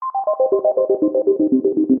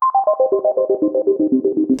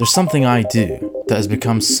There's something I do that has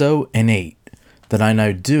become so innate that I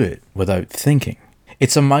now do it without thinking.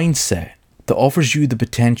 It's a mindset that offers you the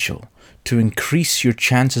potential to increase your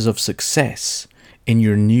chances of success in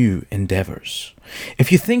your new endeavours.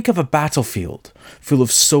 If you think of a battlefield full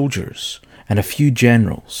of soldiers and a few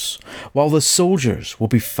generals, while the soldiers will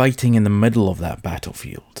be fighting in the middle of that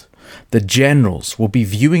battlefield, the generals will be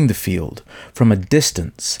viewing the field from a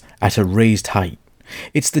distance at a raised height.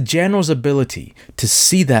 It's the general's ability to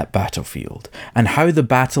see that battlefield and how the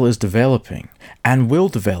battle is developing and will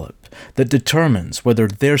develop that determines whether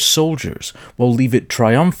their soldiers will leave it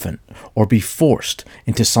triumphant or be forced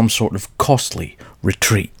into some sort of costly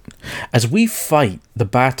retreat. As we fight the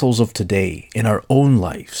battles of today in our own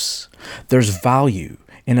lives, there's value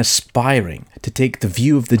in aspiring to take the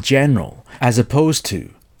view of the general as opposed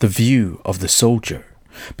to the view of the soldier,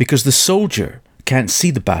 because the soldier can't see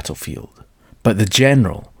the battlefield, but the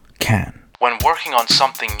general can. When working on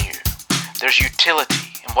something new, there's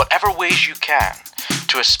utility in whatever ways you can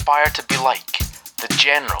to aspire to be like the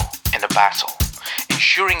general in a battle,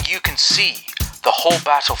 ensuring you can see the whole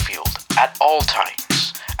battlefield at all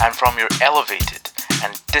times, and from your elevated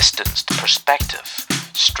and distanced perspective,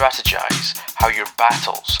 strategize how your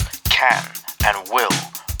battles can and will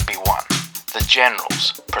be won. The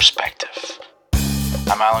general's perspective.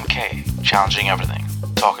 I'm Alan Kay, challenging everything.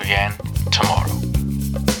 Talk again tomorrow.